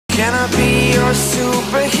Can I be your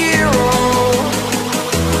superhero?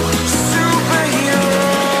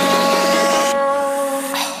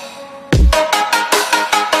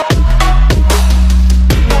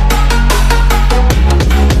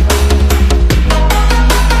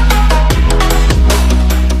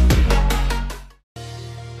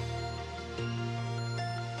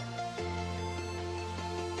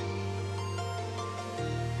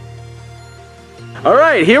 All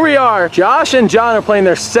right, here we are. Josh and John are playing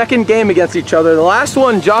their second game against each other. The last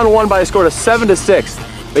one, John won by a score of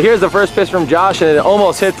 7-6. But here's the first pitch from Josh, and it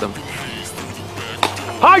almost hits him.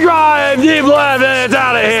 High drive, deep left, and it's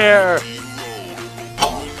out of here.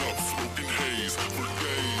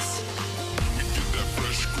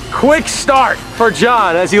 Quick start for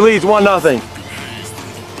John as he leads 1-0.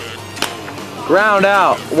 Ground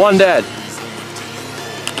out, 1 dead.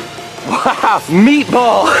 Wow,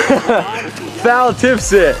 meatball. Foul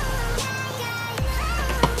tips it.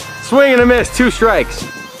 Swing and a miss, 2 strikes.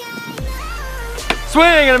 Swing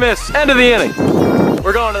and a miss, end of the inning.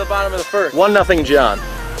 We're going to the bottom of the first. 1-0 John.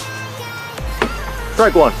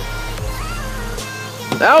 Strike 1.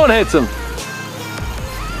 That one hits him.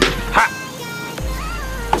 Ha!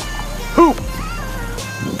 Hoop!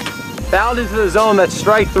 Fouled into the zone, that's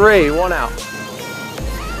strike 3, 1 out.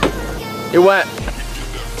 It went.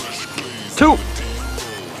 2.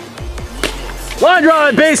 Line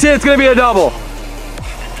drive, base hit, it's gonna be a double.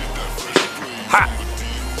 Ha!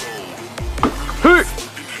 Hoot!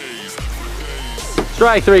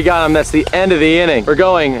 Strike 3 got him, that's the end of the inning. We're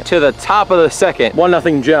going to the top of the second,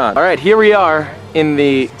 1-0 John. All right, here we are in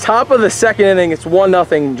the top of the second inning, it's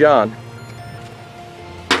 1-0 John.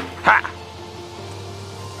 Ha!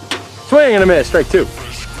 Swing and a miss, strike 2.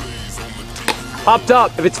 Popped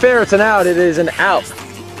up, if it's fair, it's an out, it is an out.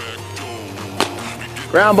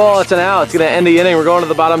 Ground ball, it's an out. It's gonna end the inning. We're going to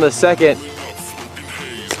the bottom of the second.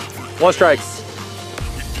 1 strike.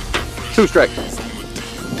 2 strikes.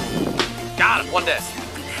 Got him, 1 dead.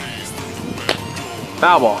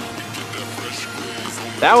 Foul ball.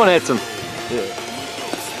 That one hits him. Yeah.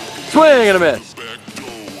 Swing and a miss.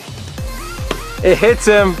 It hits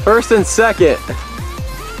him, first and second.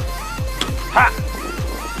 Ha!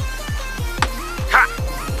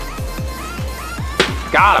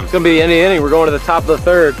 Got him. It's gonna be the end of the inning. We're going to the top of the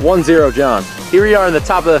third. 1-0 John. Here we are in the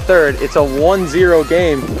top of the third. It's a 1-0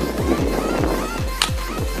 game.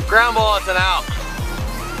 Ground ball, it's an out.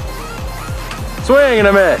 Swing and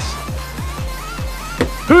a miss.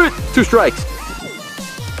 2 strikes.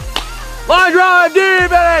 Line drive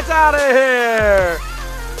deep and it's out of here.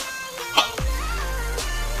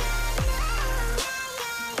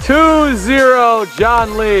 2-0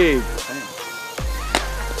 John leads.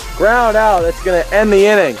 Ground out, that's gonna end the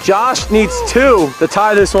inning. Josh needs 2 to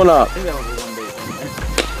tie this one up. I think that was a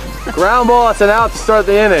 1 base. Ground ball, it's an out to start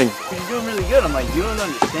the inning. He's doing really good. I'm like, you don't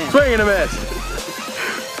understand. Swing and a miss.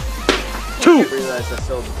 2. I realized I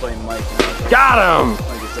still have to play Mike. Got him.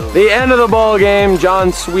 The end of the ball game,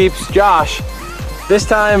 John sweeps Josh. This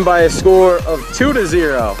time by a score of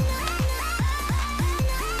 2-0.